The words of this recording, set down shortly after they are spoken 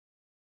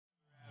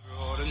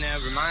but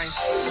never mind.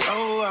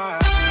 Oh,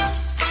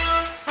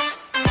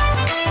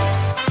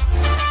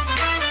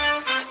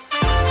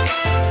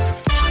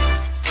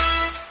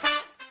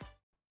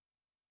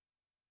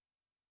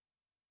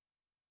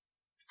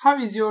 How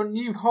is your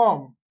new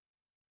home?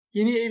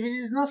 Yeni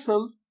eviniz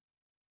nasıl?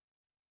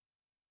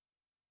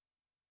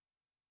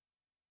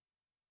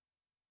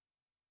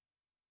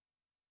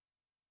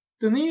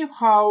 The new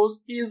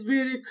house is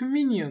very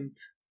convenient.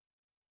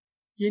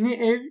 Yeni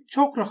ev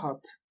çok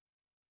rahat.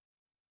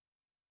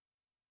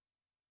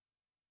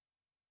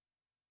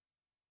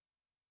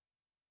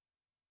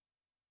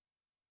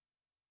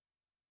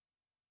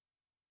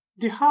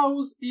 The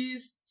house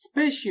is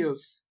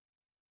spacious.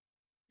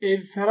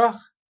 Ev ferah.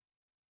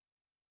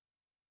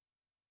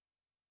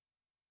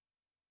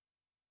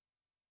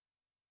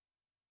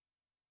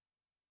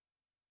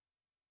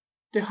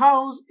 The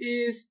house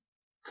is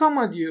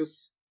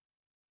commodious.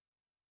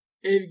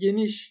 Ev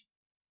geniş.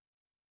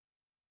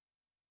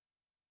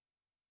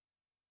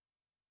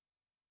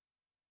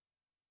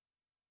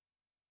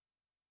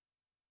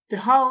 The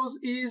house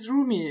is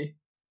roomy.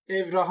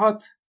 Ev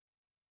rahat.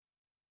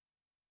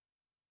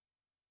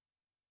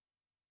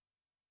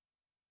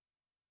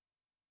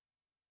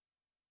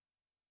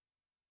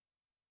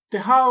 The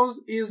house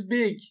is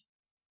big.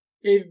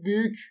 Ev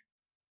büyük.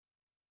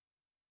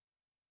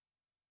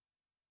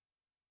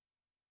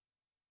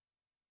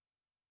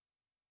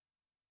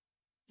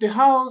 The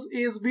house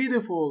is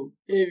beautiful.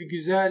 Ev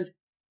güzel.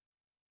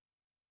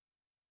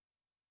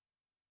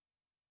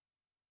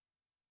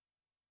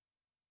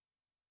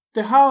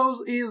 The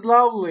house is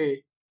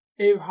lovely.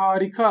 Ev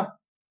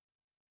harika.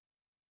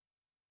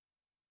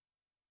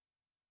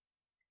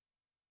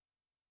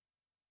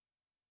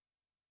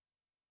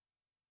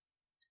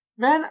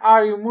 When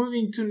are you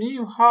moving to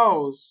new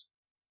house?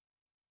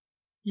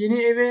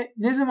 Yeni eve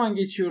ne zaman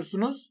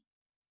geçiyorsunuz?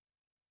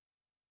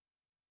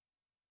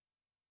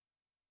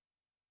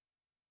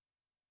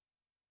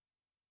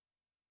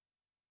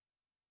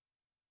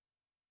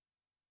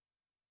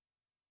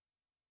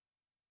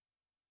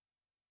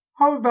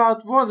 How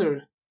about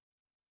water?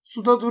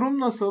 Suda durum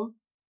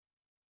nasıl?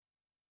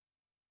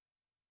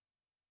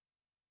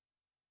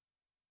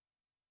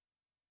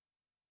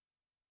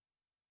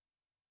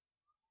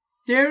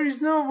 There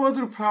is no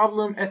water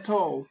problem at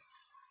all.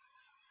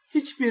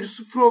 Hiçbir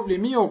su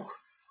problemi yok.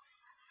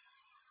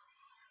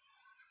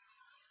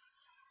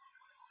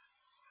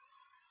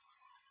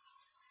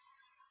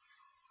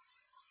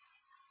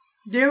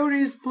 There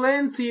is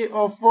plenty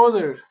of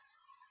water.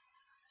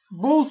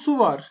 Bol su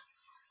var.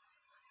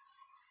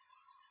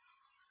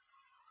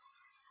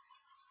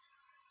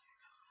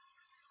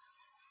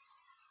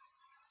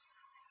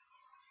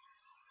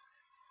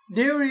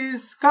 There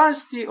is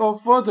scarcity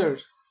of water.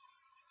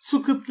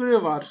 Su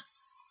kıtlığı var.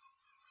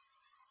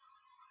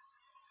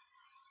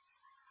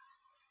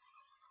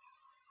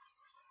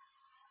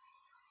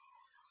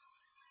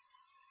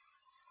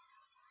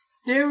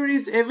 There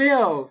is a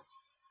well,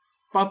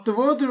 but the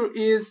water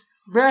is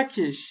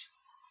brackish.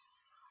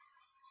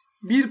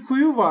 Bir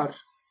kuyu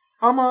var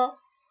ama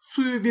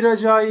suyu bir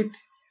acayip.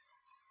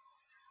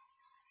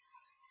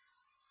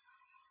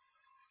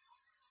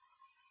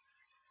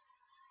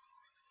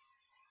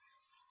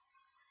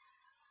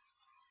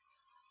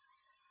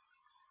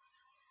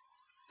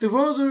 The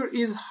water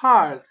is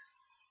hard.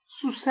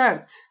 Su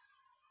sert.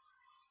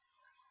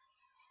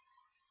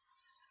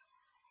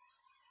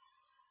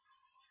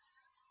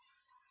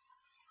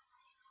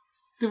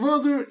 The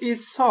water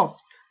is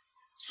soft.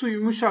 Su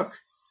yumuşak.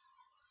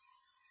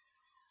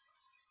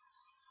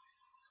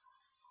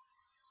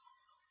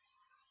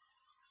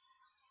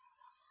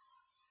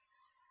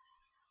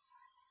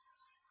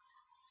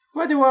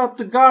 What about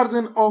the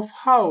garden of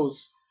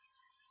house?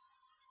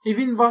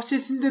 Evin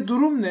bahçesinde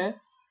durum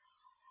ne?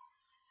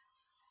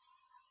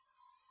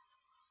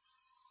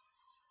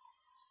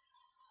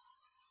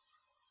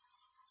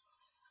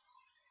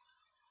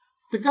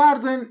 The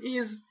garden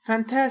is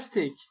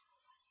fantastic.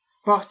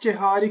 Bahçe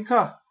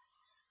harika.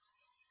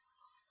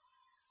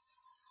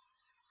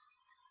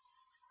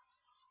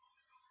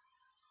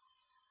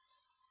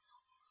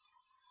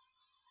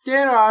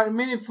 There are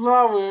many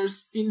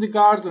flowers in the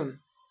garden.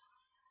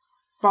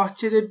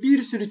 Bahçede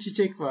bir sürü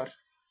çiçek var.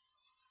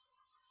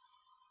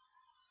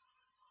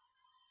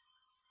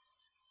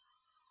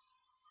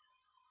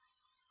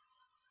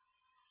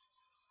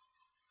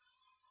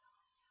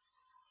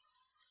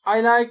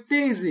 I like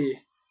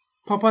Daisy.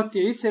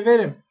 Papatyayı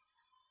severim.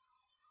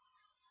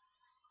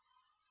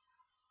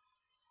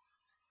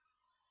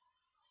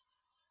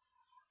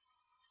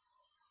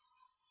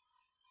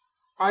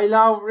 I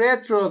love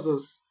red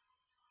roses.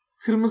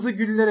 Kırmızı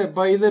güllere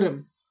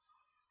bayılırım.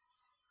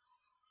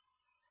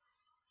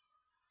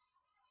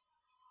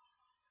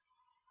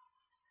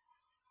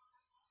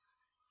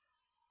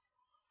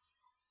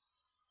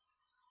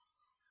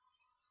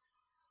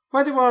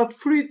 What about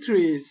fruit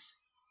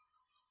trees?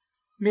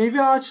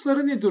 Meyve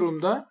ağaçları ne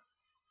durumda?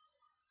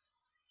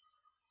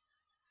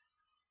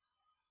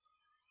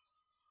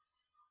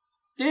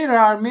 There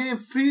are many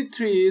fruit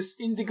trees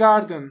in the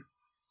garden.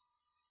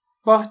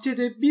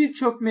 Bahçede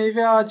birçok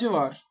meyve ağacı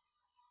var.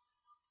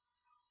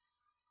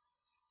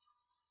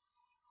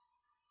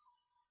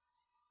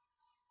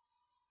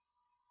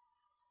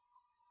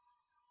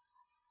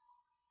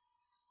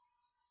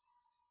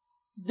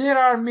 There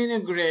are many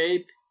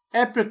grape,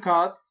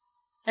 apricot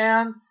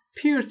and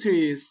pear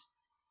trees.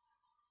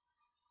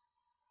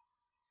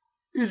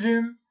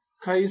 Üzüm,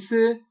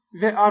 kayısı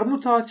ve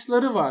armut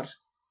ağaçları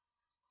var.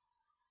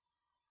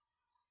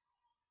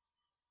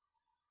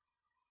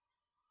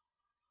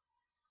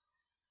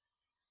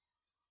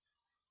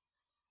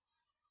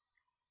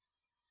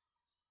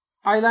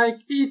 I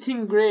like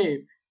eating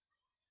grape.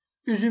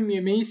 Üzüm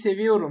yemeyi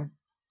seviyorum.